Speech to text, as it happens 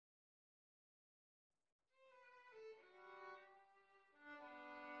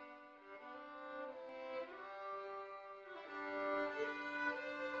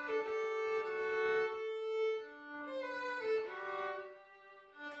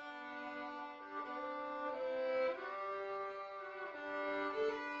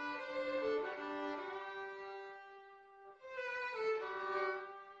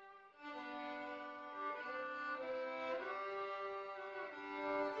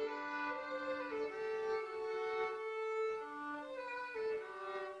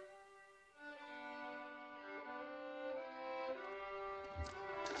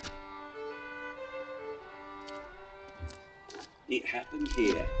It happened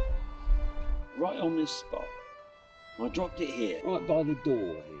here, right on this spot. I dropped it here, right by the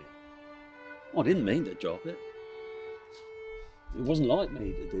door here. I didn't mean to drop it. It wasn't like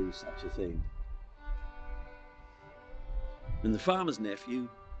me to do such a thing. And the farmer's nephew,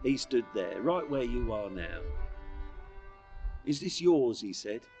 he stood there, right where you are now. "Is this yours?" he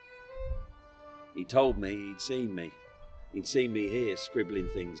said. He told me he'd seen me. He'd seen me here scribbling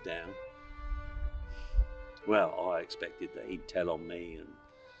things down. Well, I expected that he'd tell on me and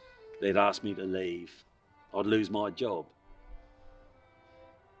they'd ask me to leave. I'd lose my job.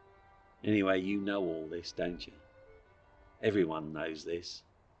 Anyway, you know all this, don't you? Everyone knows this.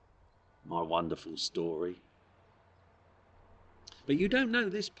 My wonderful story. But you don't know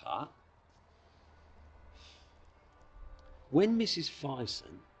this part. When Mrs.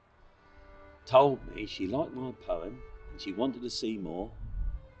 Fison told me she liked my poem and she wanted to see more,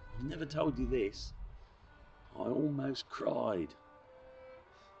 I've never told you this, I almost cried.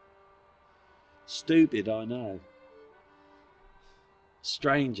 Stupid, I know. A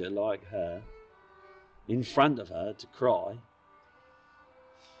stranger like her, in front of her to cry.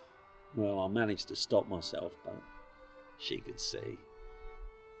 Well, I managed to stop myself, but she could see.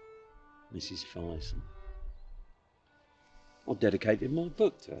 Mrs. Fison. I dedicated my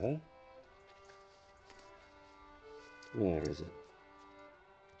book to her. Where is it?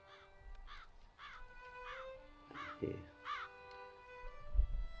 Here.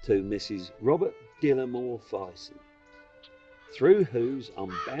 To Mrs. Robert Dillamore Fison, through whose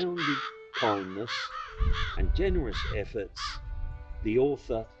unbounded kindness and generous efforts the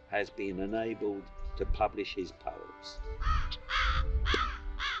author has been enabled to publish his poems.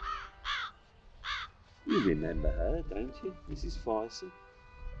 You remember her, don't you, Mrs. Fison?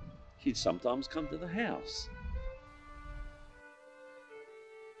 She'd sometimes come to the house.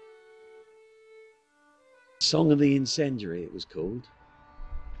 Song of the Incendiary, it was called.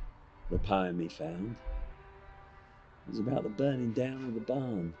 The poem he found. It was about the burning down of the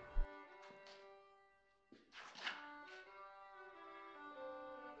barn.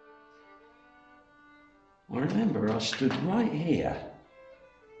 I remember I stood right here.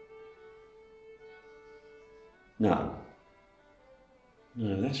 No,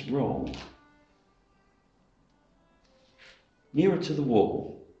 that's wrong. Nearer to the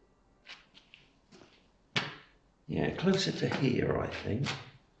wall. Yeah, closer to here, I think.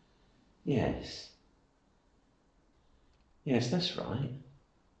 Yes. Yes, that's right.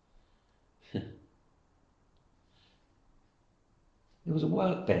 There was a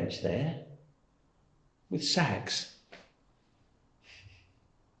workbench there with sacks.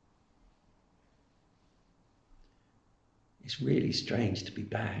 It's really strange to be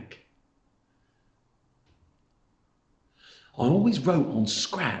back. I always wrote on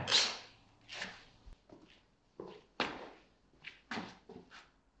scraps.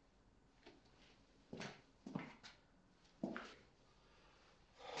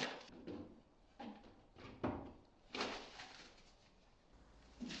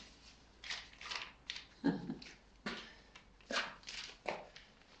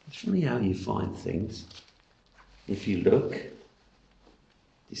 It's funny how you find things. If you look,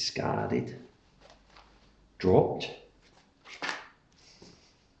 discarded, dropped.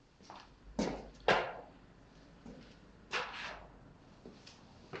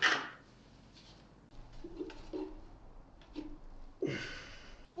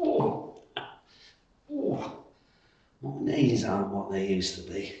 My knees aren't what they used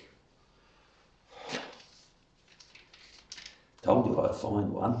to be. Told you I'd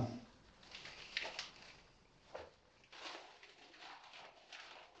find one.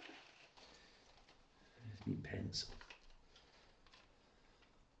 There's my pencil.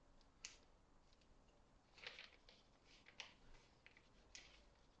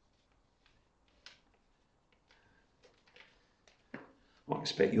 I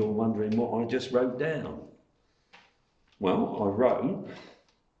expect you're wondering what I just wrote down. Well, I wrote,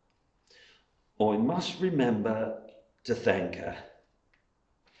 I must remember to thank her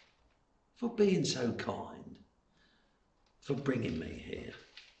for being so kind, for bringing me here.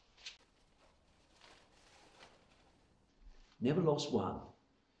 Never lost one.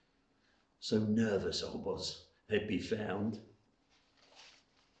 So nervous I was they'd be found.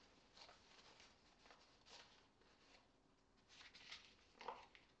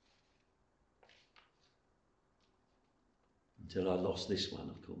 Until I lost this one,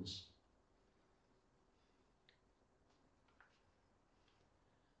 of course.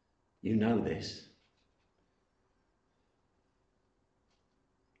 You know this.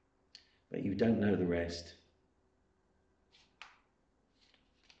 But you don't know the rest.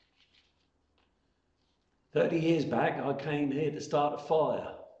 30 years back, I came here to start a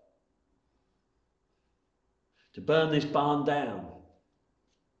fire, to burn this barn down.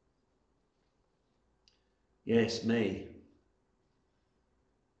 Yes, me.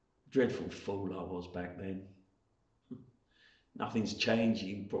 Dreadful fool I was back then. Nothing's changed,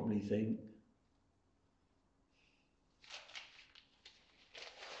 you probably think.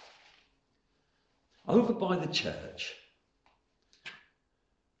 Over by the church,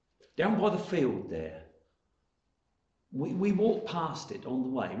 down by the field there, we walked past it on the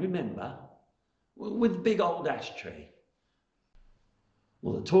way, remember? With the big old ash tree.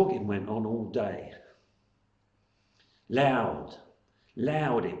 Well, the talking went on all day. Loud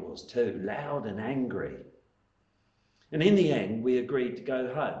it was too, loud and angry. And in the end, we agreed to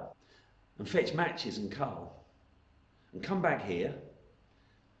go home and fetch matches and coal and come back here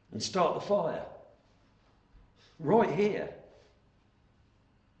and start the fire. Right here.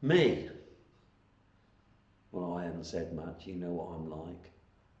 Me. Well, I haven't said much, you know what I'm like.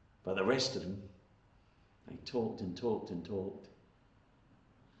 But the rest of them, they talked and talked and talked.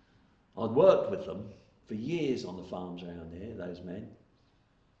 I'd worked with them for years on the farms around here, those men.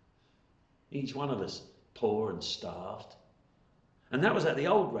 Each one of us poor and starved. And that was at the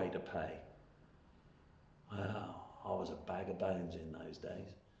old rate of pay. Well, I was a bag of bones in those days.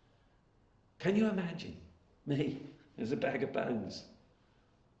 Can you imagine me as a bag of bones?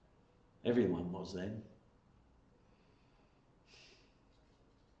 Everyone was then.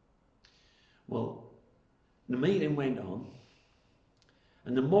 Well, the meeting went on,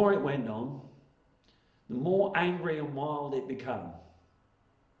 and the more it went on, the more angry and wild it became.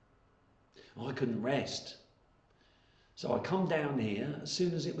 I couldn't rest. So I come down here as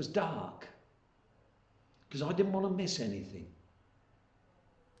soon as it was dark, because I didn't want to miss anything.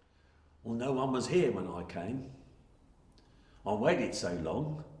 Well, no one was here when I came. I waited so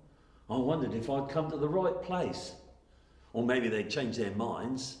long, I wondered if I'd come to the right place. Or maybe they'd changed their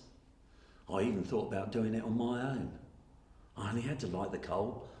minds. I even thought about doing it on my own. I only had to light the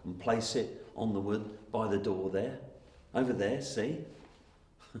coal and place it on the wood by the door there. Over there, see?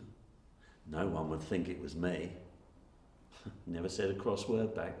 No one would think it was me. Never said a cross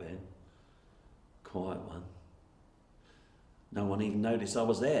word back then. Quiet one. No one even noticed I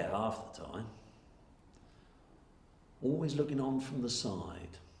was there half the time. Always looking on from the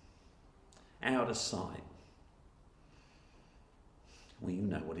side, out of sight. Well, you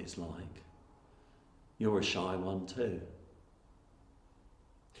know what it's like. You're a shy one too.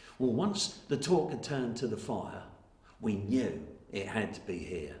 Well, once the talk had turned to the fire, we knew it had to be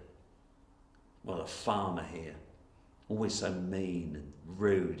here. Well, a farmer here, always so mean and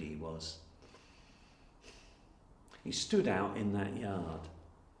rude he was. He stood out in that yard,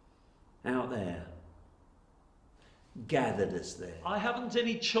 out there, gathered us there. I haven't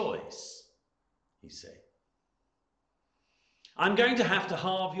any choice, he said. I'm going to have to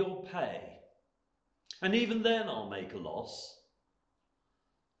halve your pay, and even then I'll make a loss.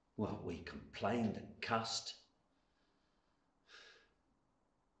 Well, we complained and cussed.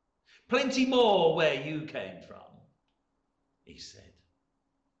 Plenty more where you came from, he said.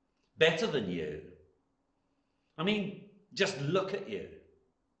 Better than you. I mean, just look at you.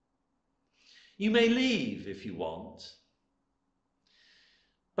 You may leave if you want,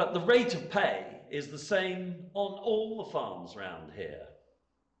 but the rate of pay is the same on all the farms round here.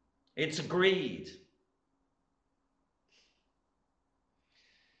 It's agreed.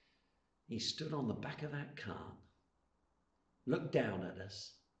 He stood on the back of that cart, looked down at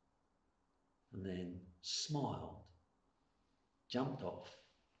us, and then smiled, jumped off,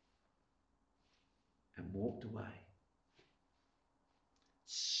 and walked away.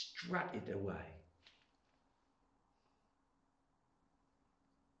 Strutted away.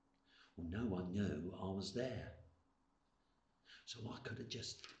 Well, no one knew I was there. So I could have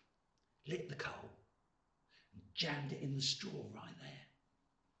just lit the coal and jammed it in the straw right there.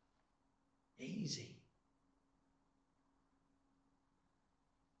 Easy.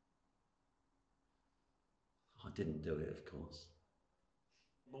 I didn't do it, of course.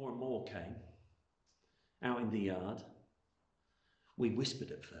 More and more came out in the yard. We whispered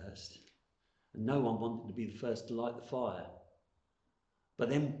at first, and no one wanted to be the first to light the fire. But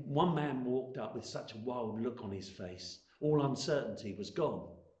then one man walked up with such a wild look on his face, all uncertainty was gone.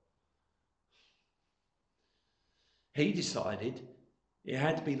 He decided it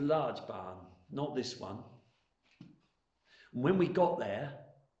had to be the large barn, not this one. And when we got there,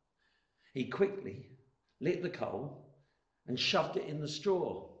 he quickly lit the coal and shoved it in the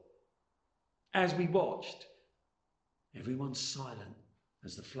straw. As we watched, everyone silent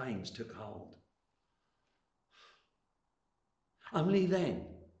as the flames took hold. Only then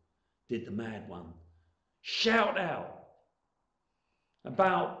did the mad one shout out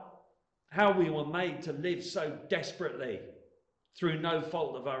about how we were made to live so desperately through no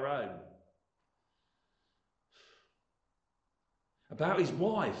fault of our own. About his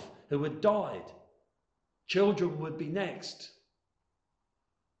wife who had died. Children would be next.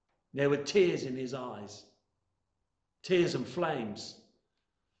 There were tears in his eyes. Tears and flames.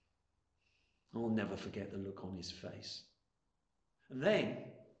 I'll never forget the look on his face. And then,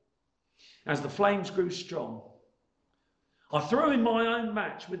 as the flames grew strong, I threw in my own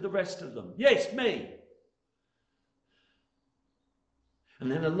match with the rest of them. Yes, me. And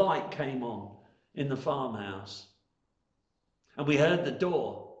then a light came on in the farmhouse. And we heard the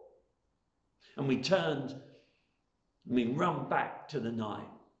door. And we turned and we run back to the night.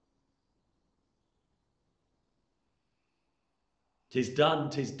 "'Tis done,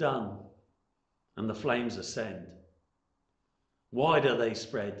 'tis done," and the flames ascend. Wider they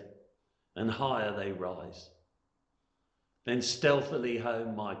spread, and higher they rise. Then stealthily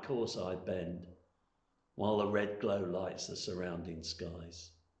home my course I bend, while the red glow lights the surrounding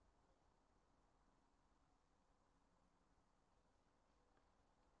skies.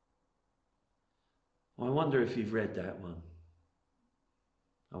 I wonder if you've read that one.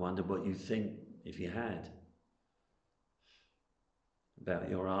 I wonder what you think if you had. About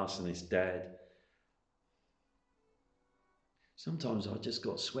your arsonist dad. Sometimes I just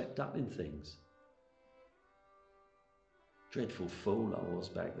got swept up in things. Dreadful fool I was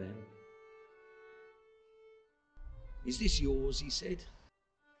back then. "Is this yours?" he said.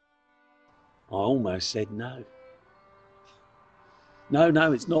 I almost said no.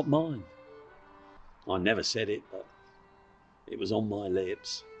 No, it's not mine. I never said it, but it was on my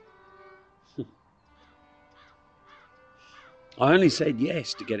lips. I only said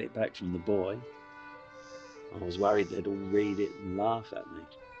yes to get it back from the boy. I was worried they'd all read it and laugh at me.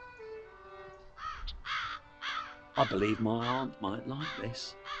 "I believe my aunt might like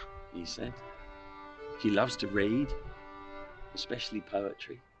this," he said. "She loves to read, especially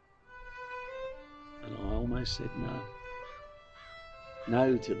poetry." And I almost said no.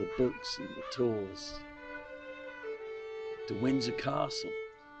 No to the books and the tours. To Windsor Castle,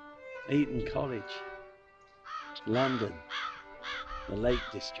 Eton College, London, the Lake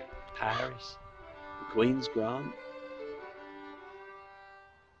District, Paris, the Queen's Grant.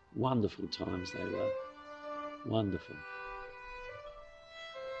 Wonderful times they were. Wonderful.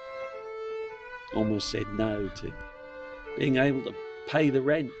 Almost said no to being able to pay the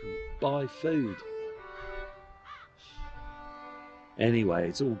rent and buy food. Anyway,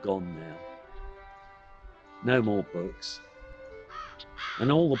 it's all gone now. No more books.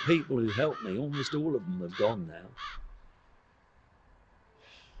 And all the people who helped me, almost all of them have gone now.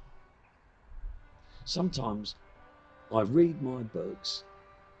 Sometimes I read my books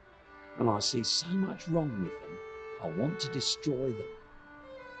and I see so much wrong with them, I want to destroy them.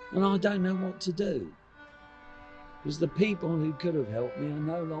 And I don't know what to do, because the people who could have helped me are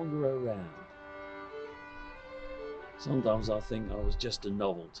no longer around. Sometimes I think I was just a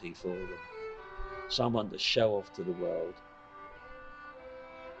novelty for them, someone to show off to the world.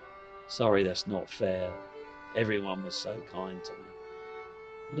 Sorry, that's not fair. Everyone was so kind to me.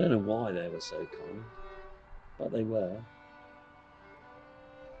 I don't know why they were so kind, but they were.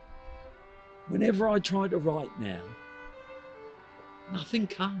 Whenever I try to write now, nothing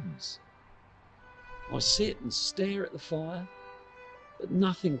comes. I sit and stare at the fire, but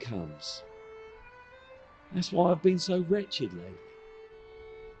nothing comes. That's why I've been so wretched lately.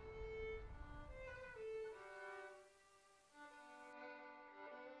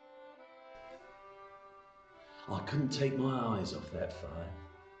 I couldn't take my eyes off that fire.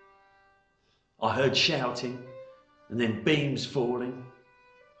 I heard shouting, and then beams falling.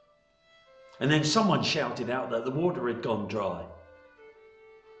 And then someone shouted out that the water had gone dry.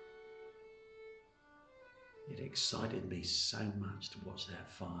 It excited me so much to watch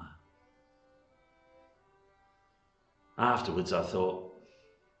that fire. Afterwards, I thought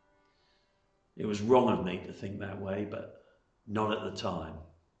it was wrong of me to think that way, but not at the time.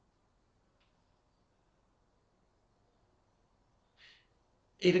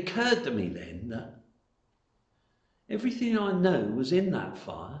 It occurred to me then that everything I know was in that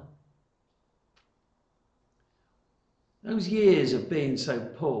fire. Those years of being so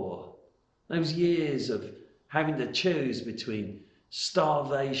poor, those years of having to choose between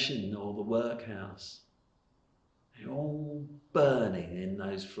starvation or the workhouse, they're all burning in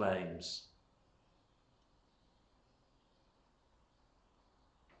those flames.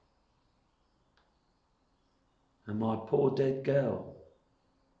 And my poor dead girl,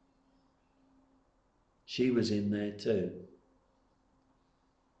 she was in there too,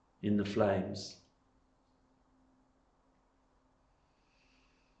 in the flames.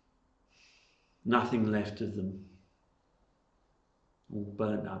 Nothing left of them. All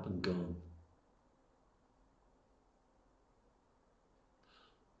burnt up and gone.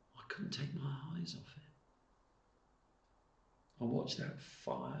 I couldn't take my eyes off it. I watched that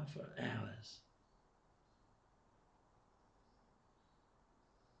fire for hours.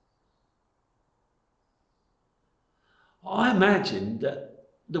 I imagined that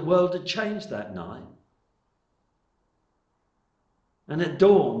the world had changed that night. And at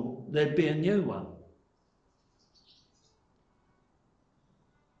dawn, there'd be a new one.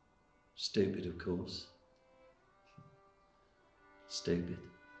 Stupid, of course. Stupid.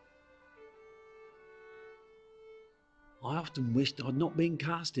 I often wished I'd not been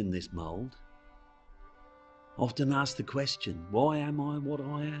cast in this mould. Often asked the question, why am I what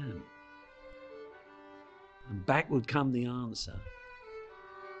I am? And back would come the answer.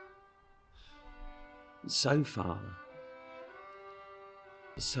 So, Father,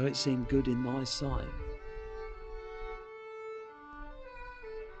 so it seemed good in thy sight.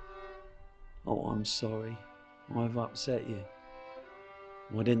 Oh, I'm sorry. I've upset you.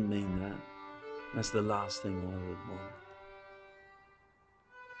 I didn't mean that. That's the last thing I would want.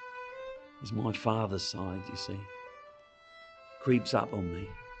 It's my father's side, you see. Creeps up on me.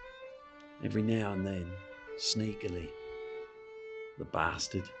 Every now and then, sneakily. The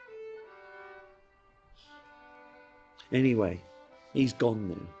bastard. Anyway, he's gone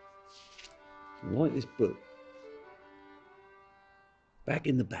now. Like this book. Back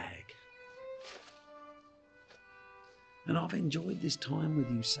in the bag. And I've enjoyed this time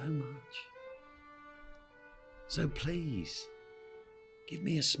with you so much. So please, give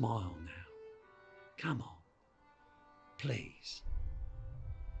me a smile now. Come on. Please.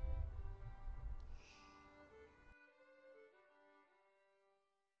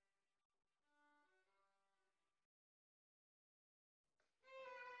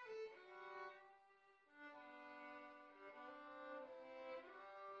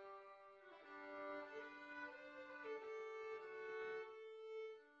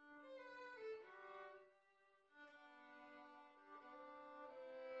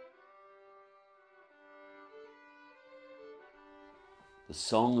 The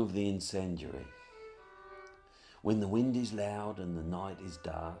Song of the Incendiary. When the wind is loud and the night is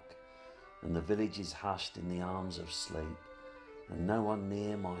dark, and the village is hushed in the arms of sleep, and no one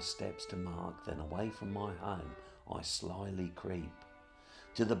near my steps to mark, then away from my home I slyly creep.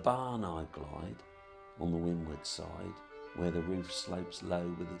 To the barn I glide, on the windward side, where the roof slopes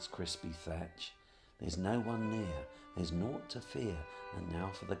low with its crispy thatch. There's no one near, there's naught to fear, and now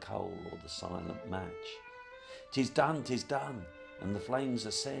for the coal or the silent match. 'Tis done, 'tis done! And the flames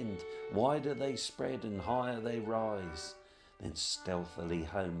ascend, wider they spread and higher they rise. Then stealthily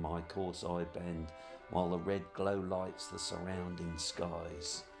home my course I bend, while the red glow lights the surrounding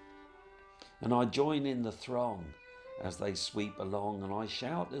skies. And I join in the throng as they sweep along, and I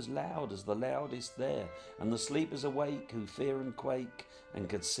shout as loud as the loudest there, and the sleepers awake who fear and quake, and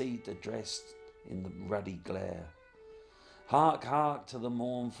could see addressed in the ruddy glare. Hark, hark to the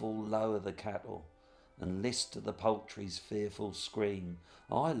mournful low of the cattle, and list to the poultry's fearful scream.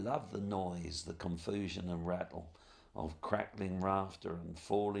 I love the noise, the confusion and rattle of crackling rafter and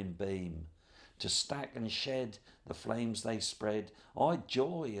falling beam. To stack and shed the flames they spread, I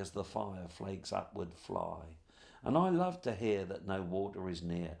joy as the fire flakes upward fly. And I love to hear that no water is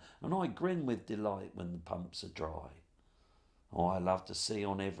near, and I grin with delight when the pumps are dry. Oh, I love to see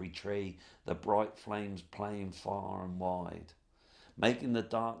on every tree the bright flames playing far and wide, making the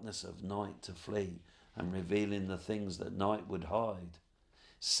darkness of night to flee, and revealing the things that night would hide.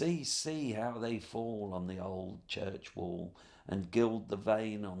 See, see how they fall on the old church wall, and gild the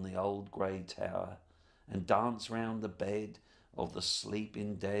vane on the old grey tower, and dance round the bed of the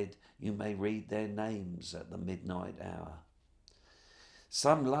sleeping dead. You may read their names at the midnight hour.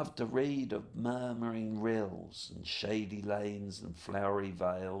 Some love to read of murmuring rills, and shady lanes and flowery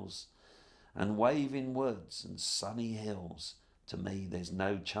vales, and waving woods and sunny hills. To me there's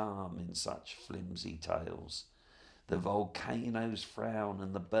no charm in such flimsy tales. The volcano's frown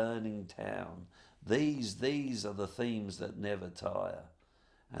and the burning town, these are the themes that never tire,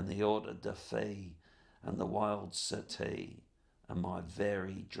 and the ordre de fée and the wild settee, and my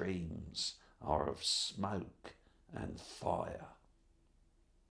very dreams are of smoke and fire.